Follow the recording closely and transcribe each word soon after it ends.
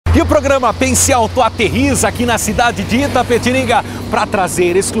E o programa Pense Alto aterriza aqui na cidade de Itapetininga para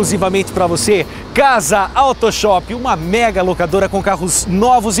trazer exclusivamente para você Kaza Auto Shop, uma mega locadora com carros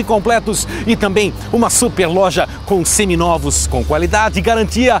novos e completos e também uma super loja com seminovos, com qualidade e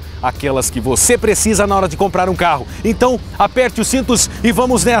garantia, aquelas que você precisa na hora de comprar um carro. Então, aperte os cintos e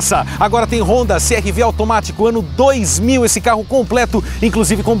vamos nessa. Agora tem Honda CR-V automático, ano 2000, esse carro completo,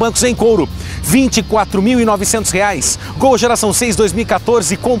 inclusive com bancos em couro, R$ 24.900. Gol geração 6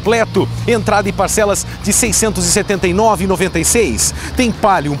 2014 completo, entrada e parcelas de R$ 679,96. Tem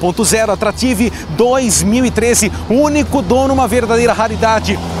Palio 1.0 Attrative 2013, único dono, uma verdadeira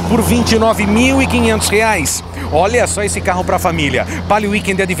raridade, por R$ 29.500. Olha só esse carro para a família. Palio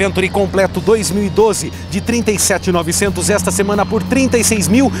Weekend Adventure completo 2012 de R$ 37.900 esta semana por R$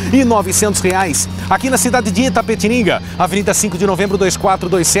 36.900. Aqui na cidade de Itapetininga, Avenida 5 de Novembro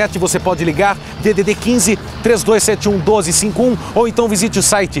 2427, você pode ligar DDD 15 3271 1251 ou então visite o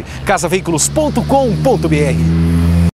site casaveículos.com.br.